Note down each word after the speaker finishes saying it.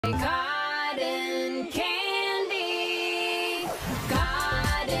Cotton candy,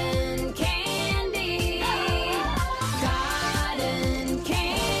 cotton candy, cotton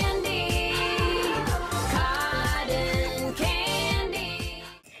candy, cotton candy.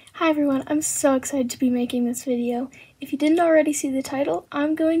 Hi everyone, I'm so excited to be making this video. If you didn't already see the title,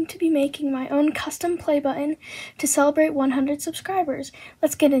 I'm going to be making my own custom play button to celebrate 100 subscribers.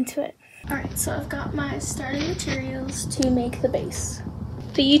 Let's get into it. Alright, so I've got my starting materials to make the base.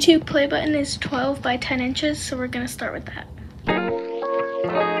 The YouTube play button is 12 by 10 inches, so we're going to start with that.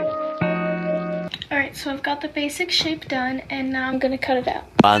 Alright, so I've got the basic shape done, and now I'm going to cut it out.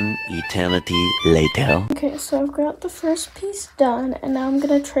 One eternity later. Okay, so I've got the first piece done, and now I'm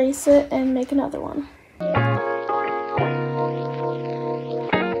going to trace it and make another one.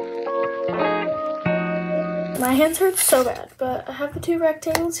 My hands hurt so bad, but I have the two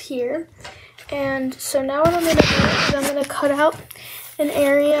rectangles here, and so now what I'm going to do is I'm going to cut out an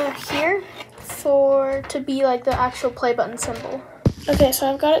area here to be like the actual play button symbol. Okay,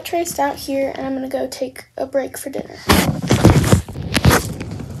 so I've got it traced out here, and I'm going to go take a break for dinner.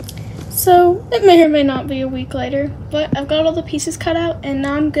 So it may or may not be a week later, but I've got all the pieces cut out, and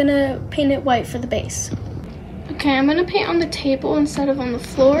now I'm going to paint it white for the base. Okay, I'm going to paint on the table instead of on the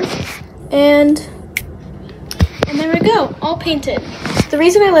floor, and there we go, all painted. The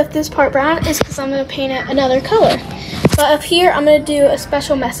reason I left this part brown is because I'm going to paint it another color. But up here, I'm going to do a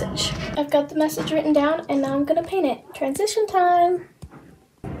special message. I've got the message written down, and now I'm going to paint it. Transition time.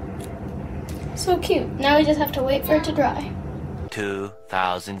 So cute. Now we just have to wait for it to dry.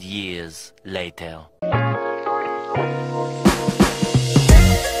 2,000 years later.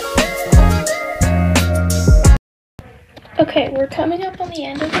 Okay, we're coming up on the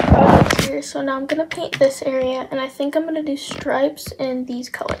end of the project here, so now I'm going to paint this area, and I think I'm going to do stripes in these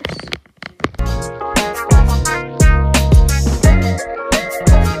colors.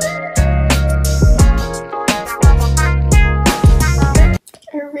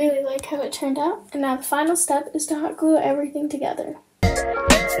 I really like how it turned out, and now the final step is to hot glue everything together.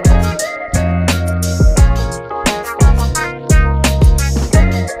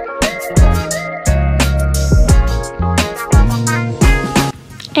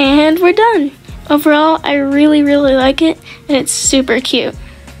 And we're done! Overall, I really like it, and it's super cute.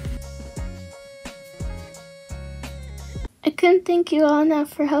 I couldn't thank you all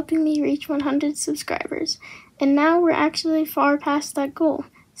enough for helping me reach 100 subscribers. And now we're actually far past that goal.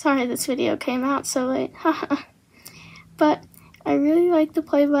 Sorry this video came out so late, haha. But I really like the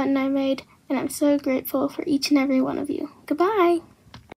play button I made, and I'm so grateful for each and every one of you. Goodbye!